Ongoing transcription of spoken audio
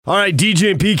All right,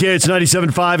 DJ and PK, it's 97.5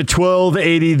 at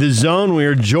 1280 The Zone. We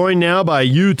are joined now by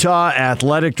Utah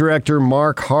Athletic Director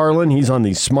Mark Harlan. He's on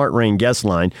the Smart Rain guest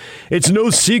line. It's no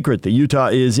secret that Utah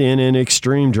is in an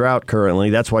extreme drought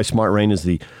currently. That's why Smart Rain is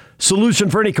the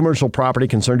solution for any commercial property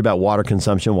concerned about water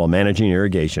consumption while managing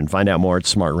irrigation. Find out more at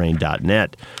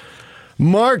smartrain.net.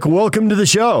 Mark, welcome to the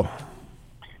show.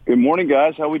 Good morning,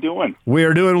 guys. How we doing? We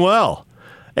are doing well.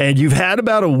 And you've had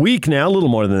about a week now, a little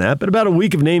more than that, but about a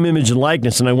week of name, image, and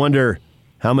likeness, and I wonder,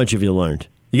 how much have you learned?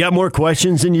 You got more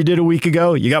questions than you did a week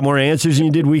ago? You got more answers than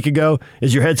you did a week ago?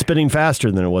 Is your head spinning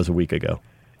faster than it was a week ago?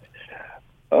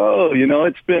 Oh,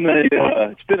 it's been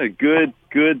a good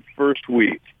first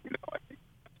week.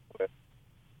 It's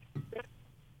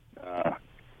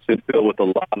been filled with a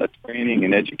lot of training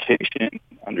and education,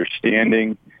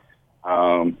 understanding,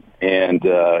 and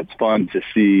it's fun to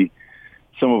see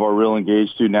some of our real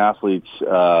engaged student athletes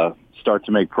start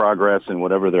to make progress in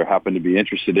whatever they happen to be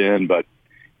interested in. But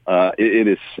it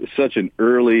is such an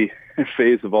early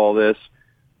phase of all this.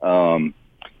 We're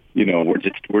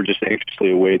just anxiously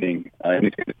awaiting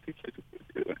anything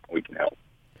that we can help.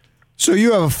 So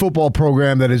you have a football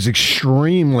program that is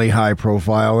extremely high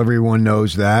profile. Everyone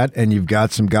knows that, and you've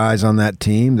got some guys on that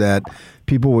team that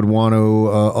people would want to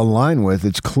align with.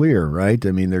 It's clear, right?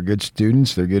 I mean, they're good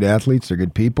students, they're good athletes, they're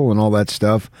good people, and all that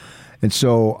stuff. And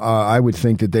so I would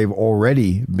think that they've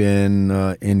already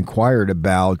been inquired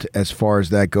about as far as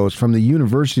that goes. From the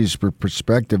university's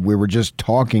perspective, we were just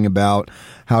talking about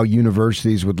how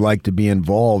universities would like to be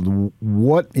involved.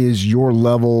 What is your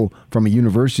level from a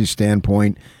university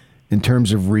standpoint in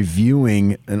terms of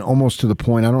reviewing and almost to the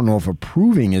point, I don't know if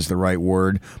approving is the right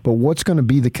word, but what's going to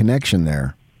be the connection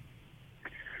there?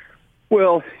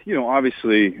 Well,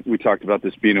 obviously we talked about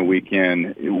this being a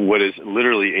weekend. What is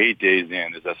literally 8 days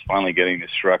in is us finally getting the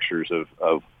structures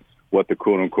of what the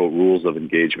quote-unquote rules of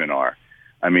engagement are.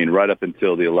 I mean, right up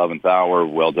until the 11th hour,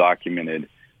 well documented,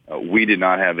 we did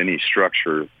not have any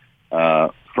structure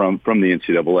from the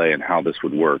NCAA and how this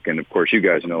would work. And, of course, you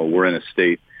guys know we're in a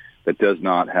state that does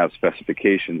not have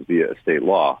specifications via state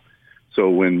law.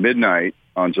 So when midnight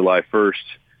on July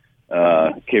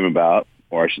 1st came about,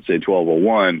 or I should say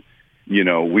 12:01,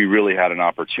 we really had an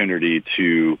opportunity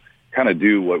to kind of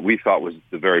do what we thought was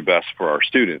the very best for our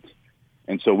students.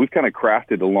 And so we've kind of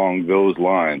crafted along those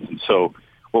lines. And so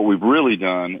what we've really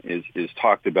done is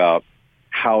talked about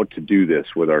how to do this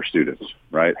with our students,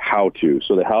 right? How to.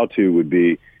 So the how to would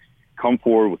be come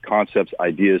forward with concepts,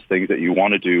 ideas, things that you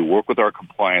want to do, work with our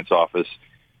compliance office,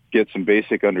 get some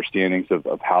basic understandings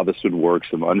of how this would work,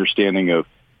 some understanding of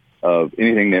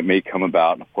anything that may come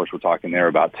about. And of course, we're talking there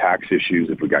about tax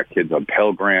issues, if we got kids on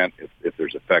Pell Grant, if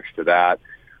there's effects to that.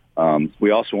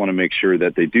 We also want to make sure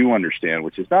that they do understand,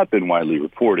 which has not been widely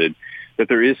reported, that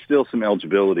there is still some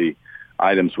eligibility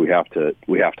items we have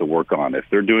to work on. If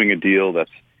they're doing a deal that's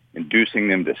inducing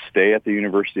them to stay at the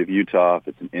University of Utah, if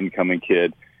it's an incoming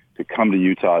kid, to come to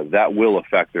Utah, that will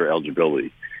affect their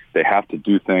eligibility. They have to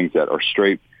do things that are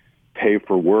straight pay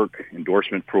for work,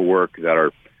 endorsement for work, that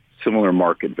are similar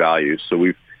market values.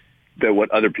 So that what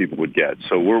other people would get.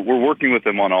 So we're working with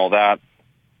them on all that.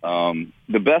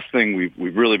 The best thing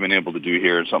we've really been able to do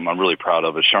here, and something I'm really proud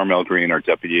of, is Charmel Green, our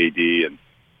deputy AD and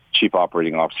chief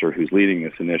operating officer who's leading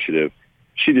this initiative.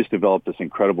 She just developed this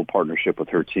incredible partnership with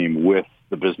her team with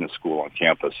the business school on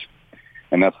campus.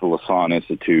 And that's the Lassonde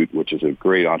Institute, which is a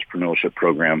great entrepreneurship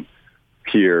program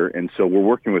here. And so we're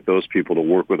working with those people to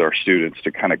work with our students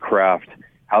to kind of craft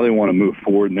how they want to move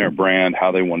forward in their brand,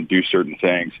 how they want to do certain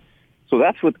things. So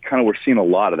that's what kind of we're seeing a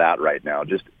lot of that right now,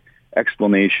 just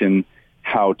explanation,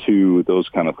 how to, those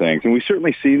kind of things. And we've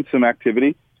certainly seen some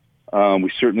activity.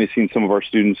 We've certainly seen some of our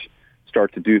students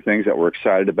start to do things that we're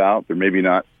excited about. They're maybe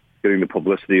not getting the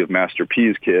publicity of Master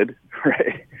P's kid,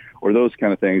 right? Or those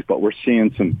kind of things, but we're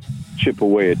seeing some chip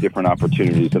away at different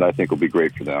opportunities that I think will be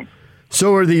great for them.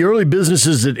 So are the early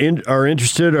businesses that are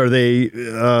interested, are they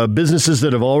businesses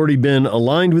that have already been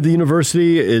aligned with the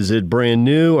university? Is it brand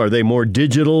new? Are they more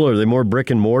digital? Are they more brick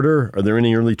and mortar? Are there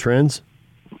any early trends?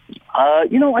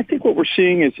 I think what we're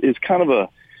seeing is kind of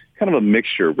a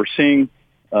mixture. We're seeing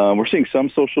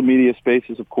some social media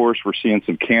spaces, of course. We're seeing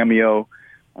some Cameo.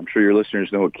 I'm sure your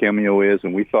listeners know what Cameo is,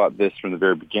 and we thought this from the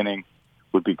very beginning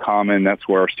would be common. That's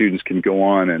where our students can go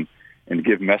on and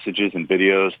give messages and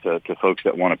videos to folks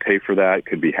that want to pay for that. It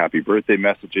could be happy birthday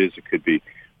messages. It could be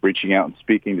reaching out and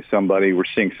speaking to somebody. We're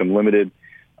seeing some limited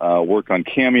work on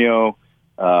Cameo.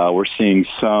 We're seeing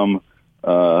some,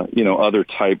 other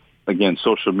type, again,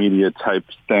 social media type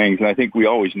things. And I think we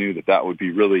always knew that would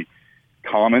be really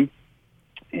common.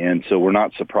 And so we're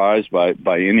not surprised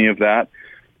by any of that.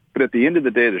 But at the end of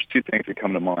the day, there's two things that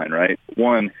come to mind, right?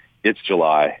 One, it's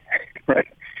July, right?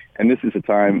 And this is a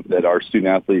time that our student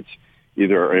athletes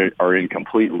either are in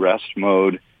complete rest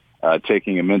mode,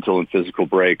 taking a mental and physical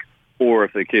break, or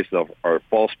if the case of our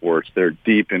fall sports, they're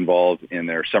deep involved in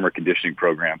their summer conditioning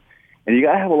program. And you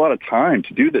got to have a lot of time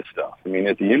to do this stuff. I mean,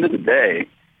 at the end of the day,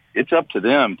 it's up to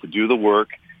them to do the work,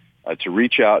 to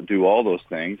reach out, do all those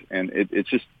things. And it's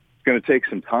just going to take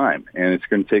some time, and it's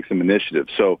going to take some initiative.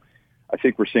 So I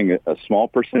think we're seeing a small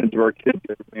percentage of our kids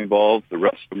that are involved. The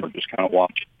rest of them are just kind of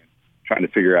watching, trying to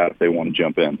figure out if they want to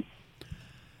jump in.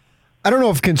 I don't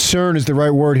know if concern is the right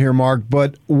word here, Mark,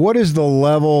 but what is the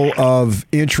level of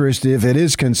interest, if it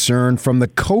is concern, from the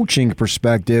coaching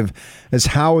perspective, as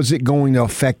how is it going to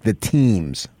affect the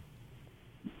teams?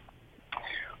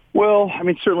 Well, I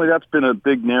mean, certainly that's been a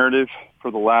big narrative for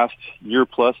the last year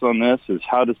plus on this, is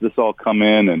how does this all come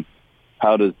in, and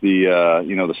how does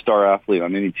the star athlete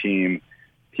on any team,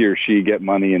 he or she, get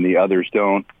money and the others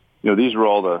don't? These are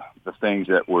all the things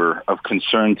that were of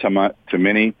concern to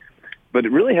many. But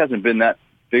it really hasn't been that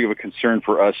big of a concern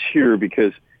for us here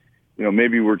because,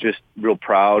 maybe we're just real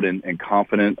proud and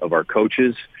confident of our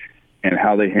coaches and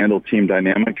how they handle team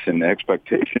dynamics and the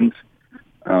expectations.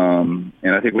 And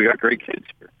I think we got great kids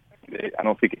here. I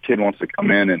don't think a kid wants to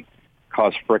come in and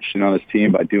cause friction on his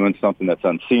team by doing something that's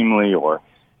unseemly or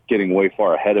getting way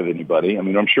far ahead of anybody. I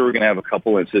mean, I'm sure we're going to have a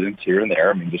couple incidents here and there.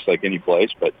 I mean, just like any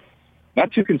place, but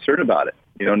not too concerned about it.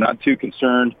 Not too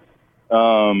concerned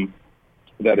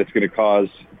that it's going to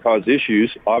cause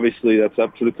issues. Obviously, that's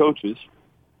up to the coaches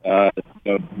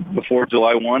before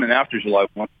July 1 and after July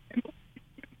 1,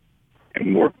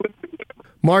 and work with them.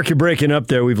 Mark, you're breaking up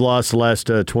there. We've lost the last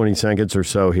 20 seconds or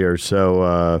so here.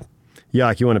 So,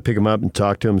 Yak, you want to pick him up and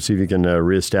talk to him, see if you can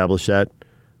reestablish that?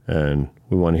 And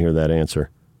we want to hear that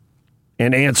answer.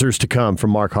 And answers to come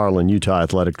from Mark Harlan, Utah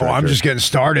Athletic Director. Oh, I'm just getting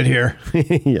started here.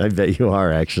 I bet you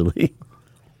are, actually.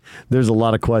 There's a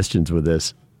lot of questions with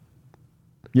this.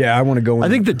 Yeah, I want to go in. I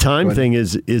think the time thing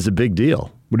is a big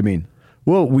deal. What do you mean?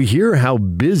 Well, we hear how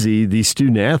busy these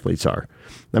student athletes are.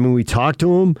 I mean, we talk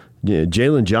to them.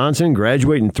 Jalen Johnson,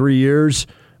 graduating in 3 years,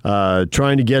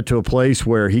 trying to get to a place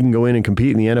where he can go in and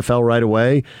compete in the NFL right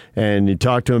away. And you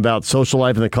talk to him about social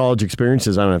life and the college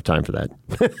experiences. I don't have time for that.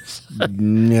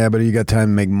 Yeah, but you got time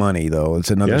to make money, though. It's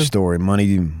another story.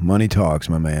 Money talks,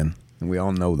 my man. And we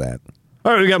all know that.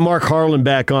 All right, we got Mark Harlan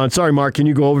back on. Sorry, Mark, can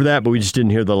you go over that? But we just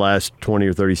didn't hear the last 20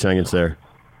 or 30 seconds there.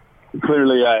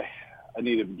 Clearly, I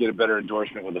need to get a better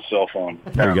endorsement with a cell phone.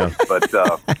 There you go. But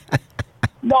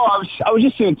no, I was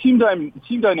just saying team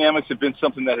dynamics have been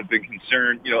something that have been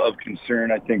of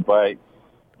concern, I think, by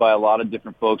a lot of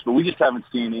different folks. But we just haven't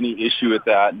seen any issue with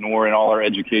that, nor in all our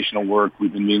educational work.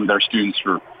 We've been meeting with our students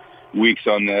for weeks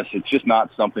on this. It's just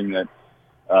not something that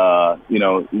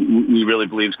we really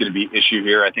believe is going to be an issue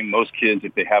here. I think most kids,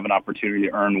 if they have an opportunity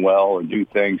to earn well or do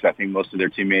things, I think most of their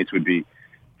teammates would be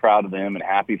proud of them and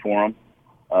happy for them.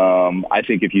 I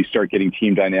think if you start getting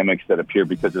team dynamics that appear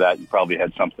because of that, you probably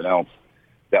had something else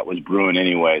that was brewing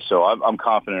anyway. So I'm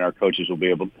confident our coaches will be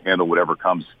able to handle whatever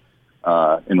comes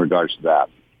in regards to that.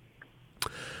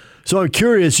 So I'm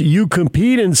curious, you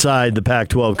compete inside the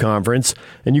Pac-12 conference,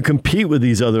 and you compete with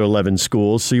these other 11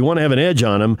 schools, so you want to have an edge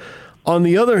on them. On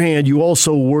the other hand, you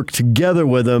also work together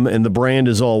with them, and the brand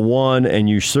is all one, and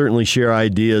you certainly share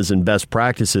ideas and best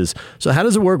practices. So how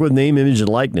does it work with name, image, and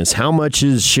likeness? How much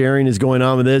is sharing is going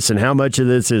on with this, and how much of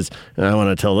this is, I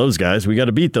want to tell those guys, we got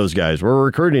to beat those guys. We're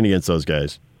recruiting against those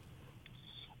guys.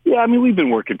 Yeah, I mean, we've been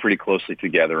working pretty closely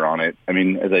together on it. I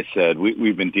mean, as I said,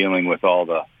 we've been dealing with all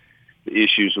the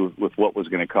issues with what was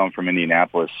going to come from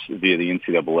Indianapolis via the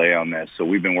NCAA on this. So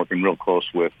we've been working real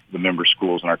close with the member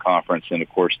schools in our conference and, of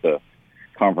course, the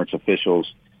conference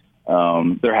officials.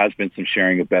 There has been some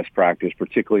sharing of best practice,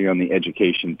 particularly on the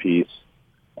education piece.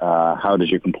 How does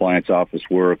your compliance office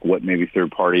work? What maybe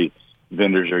third-party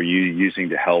vendors are you using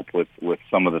to help with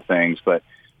some of the things? But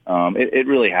it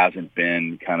really hasn't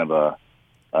been kind of a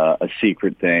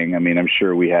secret thing. I mean, I'm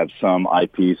sure we have some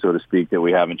IP, so to speak, that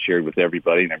we haven't shared with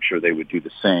everybody, and I'm sure they would do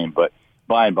the same. But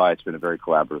by and by, it's been a very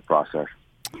collaborative process.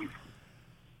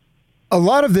 A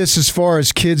lot of this, as far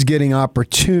as kids getting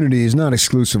opportunities, not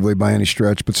exclusively by any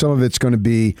stretch, but some of it's going to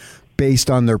be based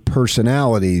on their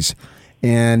personalities.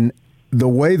 And the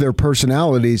way their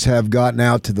personalities have gotten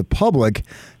out to the public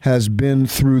has been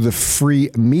through the free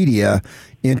media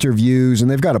interviews, and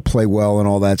they've got to play well and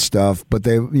all that stuff, but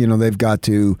they've got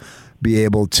to be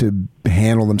able to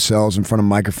handle themselves in front of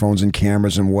microphones and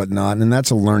cameras and whatnot. And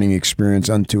that's a learning experience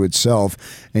unto itself.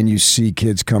 And you see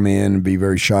kids come in and be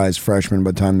very shy as freshmen.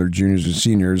 By the time they're juniors and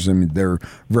seniors, I mean, they're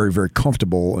very, very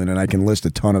comfortable. And I can list a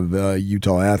ton of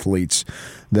Utah athletes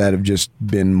that have just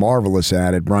been marvelous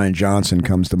at it. Brian Johnson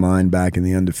comes to mind back in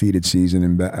the undefeated season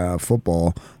in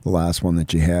football, the last one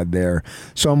that you had there.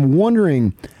 So I'm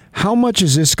wondering, how much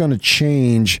is this going to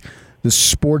change the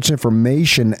sports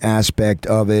information aspect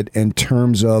of it in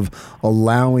terms of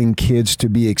allowing kids to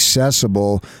be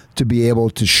accessible, to be able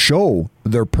to show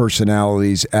their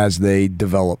personalities as they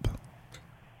develop?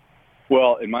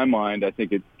 Well, in my mind, I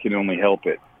think it can only help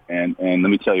it. And let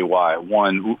me tell you why.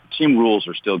 One, team rules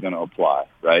are still going to apply,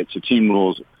 right? So team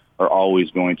rules are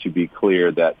always going to be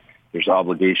clear that there's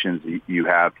obligations you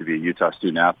have to be a Utah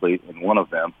student athlete, and one of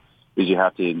them is you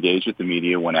have to engage with the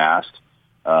media when asked,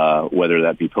 whether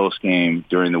that be post-game,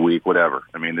 during the week, whatever.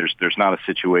 I mean, there's not a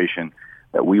situation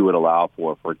that we would allow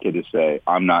for a kid to say,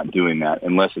 I'm not doing that,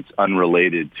 unless it's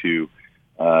unrelated to,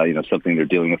 something they're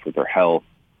dealing with their health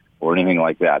or anything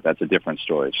like that. That's a different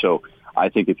story. So I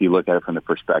think if you look at it from the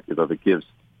perspective of it gives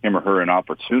him or her an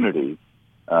opportunity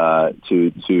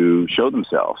to show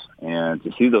themselves and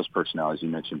to see those personalities. You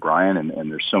mentioned Brian,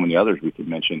 and there's so many others we could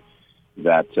mention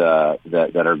that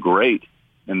are great,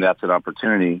 and that's an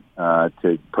opportunity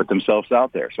to put themselves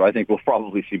out there. So I think we'll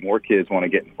probably see more kids want to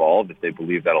get involved if they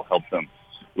believe that'll help them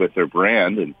with their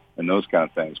brand and those kind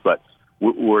of things. But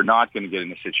we're not going to get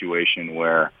in a situation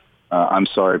where I'm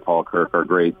sorry, Paul Kirk, our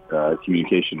great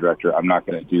communication director, I'm not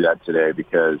going to do that today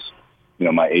because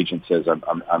my agent says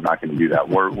I'm not going to do that.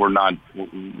 We're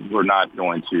not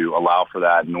going to allow for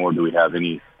that, nor do we have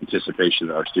any anticipation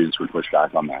that our students would push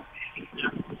back on that.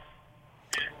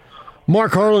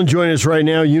 Mark Harlan joining us right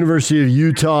now, University of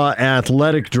Utah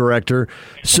athletic director.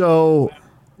 So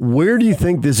where do you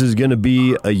think this is going to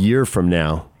be a year from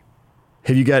now?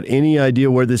 Have you got any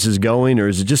idea where this is going, or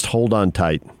is it just hold on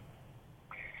tight?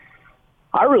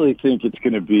 I really think it's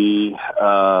going to be,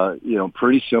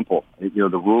 pretty simple. The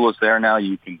rule is there now.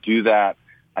 You can do that.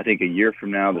 I think a year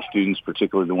from now, the students,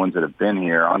 particularly the ones that have been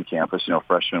here on campus,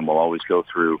 freshmen will always go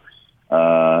through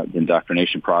the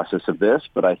indoctrination process of this.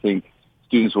 But I think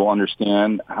students will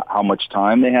understand how much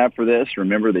time they have for this.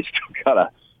 Remember, they still got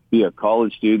to be a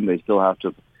college student. They still have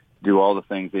to do all the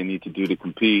things they need to do to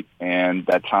compete. And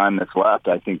that time that's left,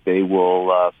 I think they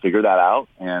will figure that out.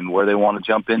 And where they want to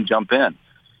jump in, jump in.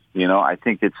 I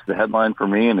think it's the headline for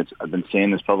me, and I've been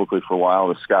saying this publicly for a while.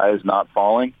 The sky is not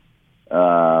falling.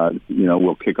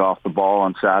 We'll kick off the ball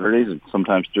on Saturdays and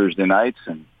sometimes Thursday nights,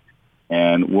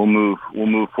 and we'll move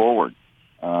forward.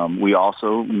 We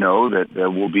also know that there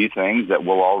will be things that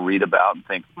we'll all read about and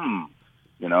think,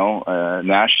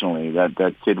 nationally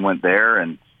that kid went there,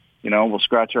 and we'll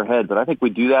scratch our head. But I think we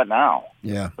do that now,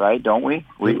 right? Don't we?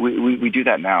 We do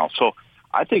that now. So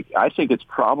I think it's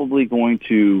probably going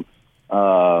to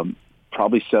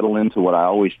probably settle into what I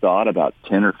always thought, about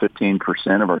 10 or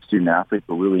 15% of our student athletes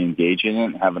will really engage in it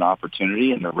and have an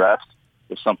opportunity, and the rest,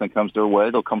 if something comes their way,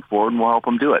 they'll come forward and we'll help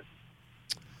them do it.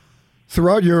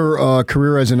 Throughout your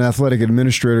career as an athletic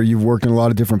administrator, you've worked in a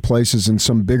lot of different places, and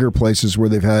some bigger places where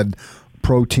they've had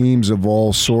pro teams of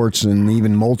all sorts and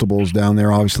even multiples down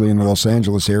there, obviously in the Los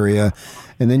Angeles area.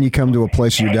 And then you come to a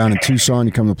place, you're down in Tucson,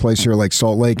 you come to a place here like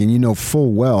Salt Lake, and you know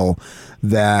full well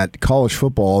that college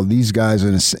football, these guys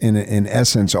in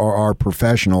essence are our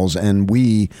professionals, and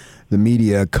we, the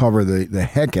media, cover the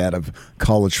heck out of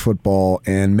college football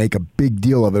and make a big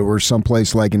deal of it. We're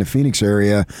someplace like in the Phoenix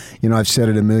area, I've said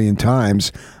it a million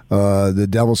times, the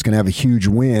Devils can have a huge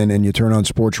win, and you turn on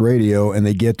sports radio and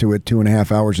they get to it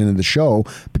 2.5 hours into the show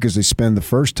because they spend the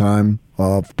first time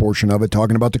portion of it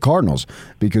talking about the Cardinals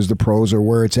because the pros are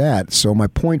where it's at. So my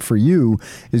point for you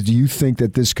is, do you think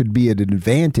that this could be an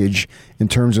advantage in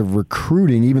terms of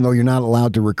recruiting, even though you're not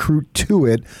allowed to recruit to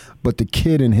it, but the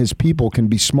kid and his people can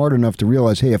be smart enough to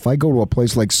realize, hey, if I go to a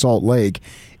place like Salt Lake,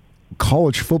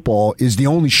 college football is the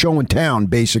only show in town,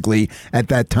 basically, at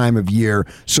that time of year,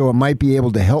 so it might be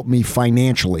able to help me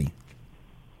financially?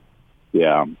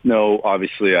 Yeah. No,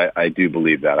 obviously, I do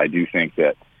believe that. I do think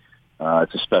that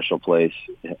it's a special place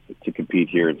to compete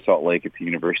here in Salt Lake at the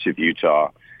University of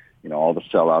Utah. All the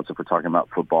sellouts, if we're talking about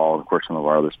football, and of course some of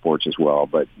our other sports as well.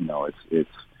 But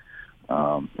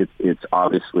it's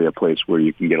obviously a place where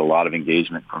you can get a lot of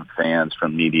engagement from fans,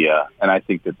 from media, and I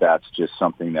think that that's just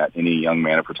something that any young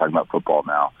man, if we're talking about football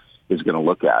now, is going to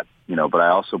look at. But I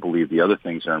also believe the other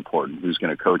things are important. Who's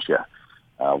going to coach you?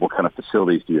 What kind of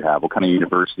facilities do you have? What kind of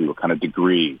university? What kind of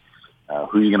degree?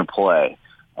 Who are you going to play?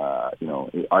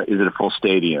 Is it a full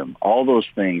stadium? All those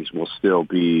things will still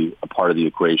be a part of the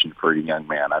equation for a young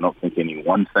man. I don't think any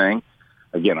one thing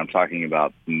again, I'm talking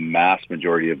about mass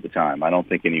majority of the time. I don't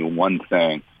think any one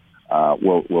thing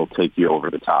will take you over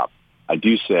the top. I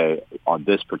do say on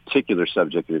this particular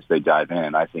subject, as they dive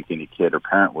in, I think any kid or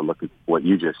parent will look at what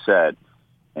you just said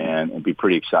and be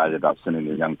pretty excited about sending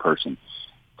their young person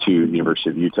to the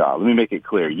University of Utah. Let me make it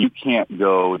clear. You can't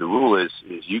go, the rule is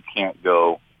you can't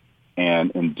go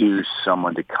and induce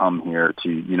someone to come here to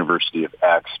University of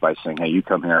X by saying, hey, you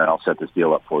come here and I'll set this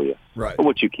deal up for you. Right. But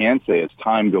what you can say as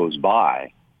time goes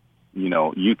by,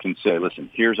 you can say, listen,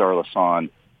 here's our Lassonde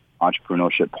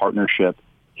entrepreneurship partnership.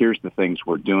 Here's the things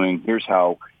we're doing. Here's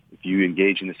how, if you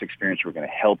engage in this experience, we're going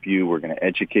to help you. We're going to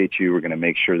educate you. We're going to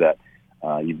make sure that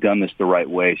you've done this the right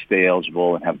way, stay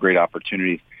eligible, and have great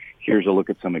opportunities. Here's a look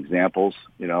at some examples,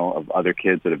 of other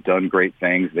kids that have done great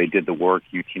things. They did the work.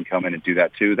 You can come in and do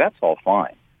that too. That's all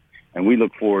fine. And we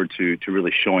look forward to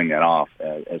really showing that off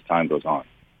as time goes on.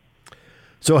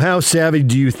 So how savvy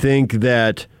do you think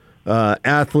that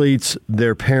athletes,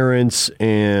 their parents,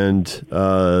 and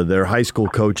their high school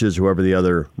coaches, whoever the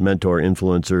other mentor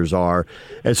influencers are,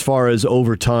 as far as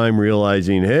over time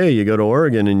realizing, hey, you go to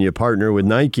Oregon and you partner with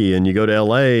Nike, and you go to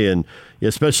L.A. and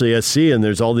especially SC, and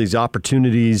there's all these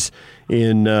opportunities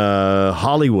in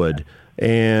Hollywood.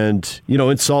 And,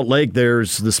 in Salt Lake,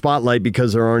 there's the spotlight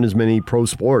because there aren't as many pro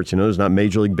sports. There's not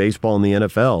Major League Baseball in the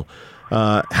NFL.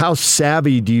 How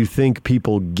savvy do you think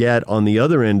people get on the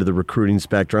other end of the recruiting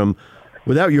spectrum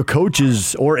without your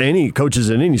coaches or any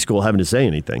coaches in any school having to say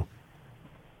anything?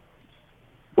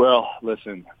 Well,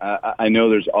 listen, I know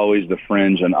there's always the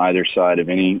fringe on either side of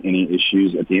any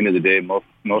issues. At the end of the day,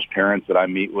 most parents that I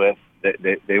meet with,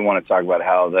 they want to talk about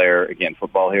how their, again,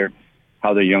 football here,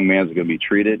 how their young man's going to be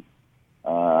treated,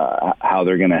 how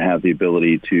they're going to have the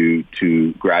ability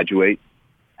to graduate,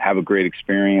 have a great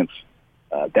experience.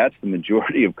 That's the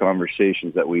majority of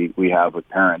conversations that we have with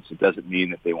parents. It doesn't mean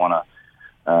that they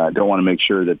don't want to make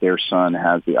sure that their son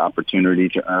has the opportunity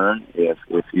to earn if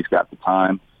he's got the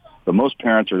time. But most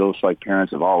parents are just like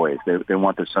parents have always. They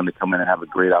want their son to come in and have a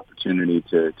great opportunity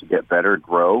to get better,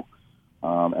 grow,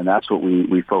 and that's what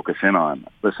we focus in on.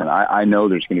 Listen, I know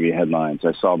there's going to be headlines.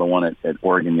 I saw the one at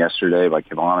Oregon yesterday by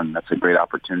Kevon, and that's a great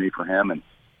opportunity for him. And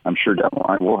I'm sure down the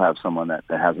line we'll have someone that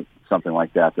has something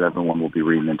like that everyone will be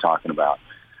reading and talking about.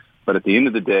 But at the end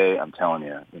of the day, I'm telling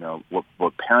you,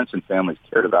 what parents and families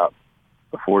cared about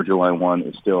before July 1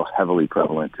 is still heavily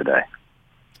prevalent today.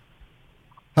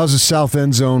 How's the South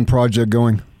End Zone project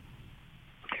going?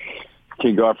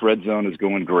 Kickoff Red Zone is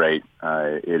going great.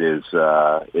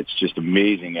 It's just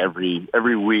amazing.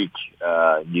 Every week,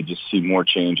 you just see more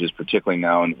changes, particularly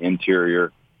now in the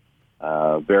interior.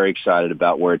 Very excited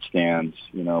about where it stands.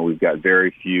 We've got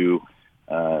very few,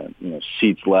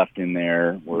 seats left in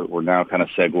there. We're now kind of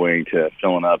segueing to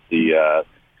filling up the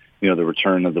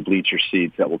return of the bleacher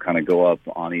seats that will kind of go up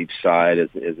on each side as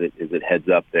it heads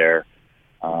up there.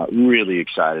 Really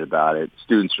excited about it.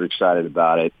 Students are excited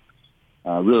about it.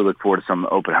 Really look forward to some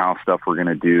open house stuff we're going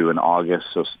to do in August.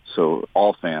 So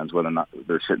all fans, whether or not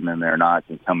they're sitting in there or not,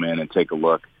 can come in and take a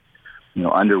look.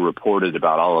 Underreported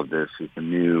about all of this is the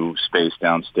new space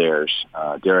downstairs.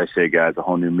 Dare I say, guys, a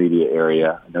whole new media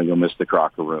area. I know you'll miss the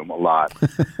Crocker Room a lot.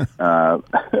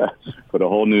 But a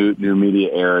whole new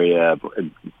media area,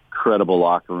 incredible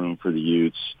locker room for the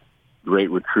youths,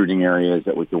 great recruiting areas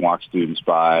that we can walk students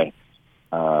by.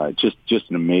 Just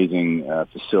an amazing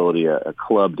facility, a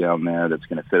club down there that's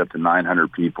going to fit up to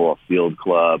 900 people, a field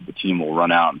club. The team will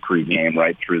run out and pregame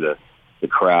right through the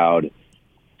crowd.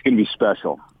 It's going to be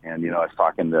special. And, I was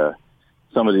talking to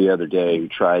somebody the other day who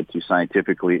tried to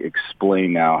scientifically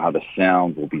explain now how the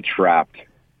sound will be trapped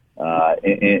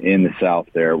in the south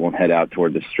there. It won't head out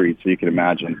toward the street. So you can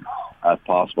imagine, if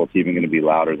possible, it's even going to be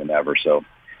louder than ever. So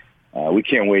we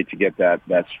can't wait to get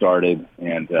that started.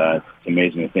 And it's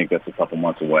amazing to think that's a couple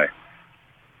months away.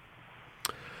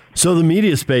 So the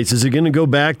media space, is it going to go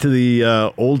back to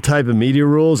the old type of media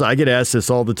rules? I get asked this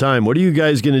all the time. What are you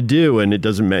guys going to do? And it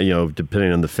doesn't matter,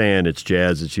 depending on the fan, it's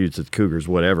Jazz, it's Utes, it's Cougars,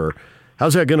 whatever.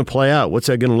 How's that going to play out? What's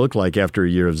that going to look like after a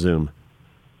year of Zoom?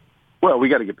 Well, we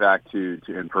got to get back to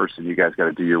in person. You guys got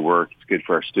to do your work. It's good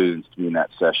for our students to be in that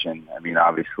session. I mean,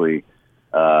 obviously,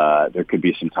 there could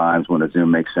be some times when a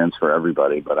Zoom makes sense for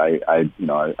everybody, but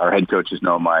our head coaches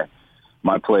know my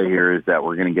play here is that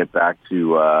we're going to get back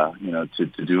to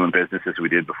doing business as we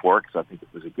did before, because I think it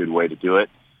was a good way to do it.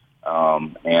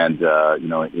 In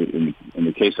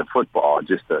the case of football,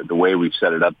 just the way we've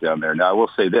set it up down there. Now, I will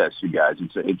say this, you guys,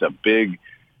 it's a big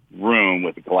room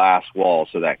with a glass wall,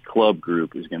 so that club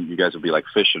group you guys will be like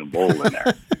fish in a bowl in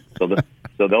there.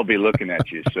 So So they'll be looking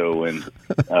at you. So when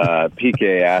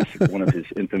PK asks one of his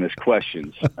infamous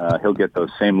questions, he'll get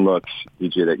those same looks,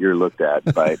 DJ, that you're looked at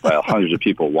by hundreds of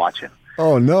people watching.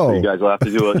 Oh no! So you guys will have to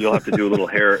do you'll have to do a little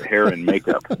hair and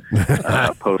makeup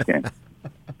post game.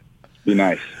 Be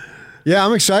nice. Yeah,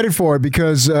 I'm excited for it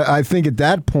because I think at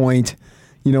that point,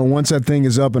 once that thing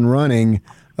is up and running,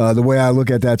 the way I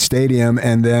look at that stadium,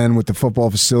 and then with the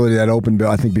football facility that opened,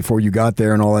 I think before you got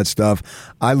there and all that stuff,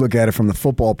 I look at it from the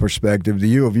football perspective. The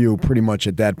U of U pretty much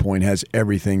at that point has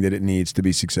everything that it needs to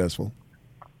be successful.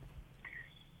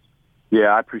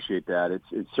 Yeah, I appreciate that.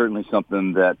 It's certainly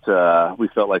something that we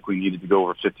felt like we needed to go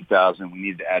over 50,000. We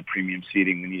needed to add premium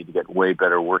seating. We needed to get way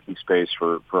better working space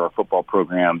for our football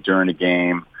program during a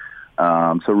game.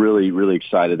 So really, really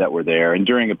excited that we're there. And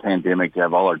during a pandemic, to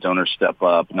have all our donors step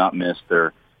up, not miss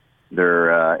their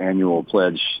annual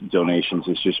pledge donations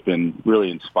has just been really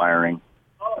inspiring,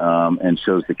 and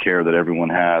shows the care that everyone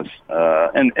has.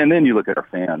 And then you look at our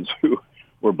fans who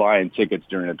were buying tickets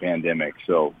during a pandemic.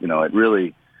 So, it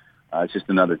really, it's just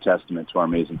another testament to our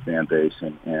amazing fan base.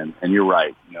 And you're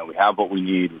right. We have what we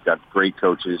need. We've got great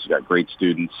coaches. We've got great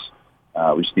students.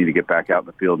 We just need to get back out in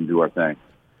the field and do our thing.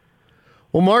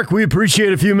 Well, Mark, we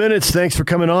appreciate a few minutes. Thanks for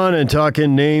coming on and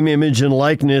talking name, image, and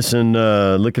likeness, and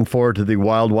looking forward to the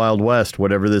wild, wild west,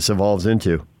 whatever this evolves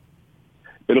into.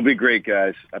 It'll be great,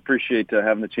 guys. I appreciate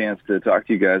having the chance to talk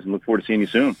to you guys and look forward to seeing you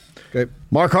soon. Okay.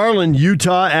 Mark Harlan,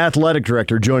 Utah Athletic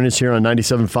Director, join us here on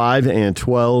 97.5 and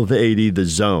 1280 The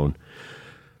Zone.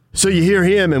 So you hear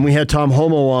him, and we had Tom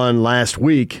Homo on last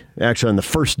week, actually on the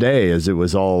first day as it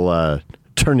was all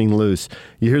turning loose.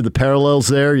 You hear the parallels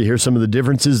there? You hear some of the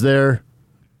differences there?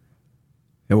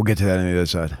 And we'll get to that on the other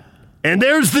side. And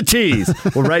there's the tease.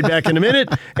 We're right back in a minute.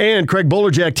 And Craig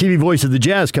Bolerjack, TV voice of the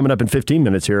Jazz, coming up in 15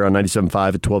 minutes here on 97.5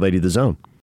 at 1280 The Zone.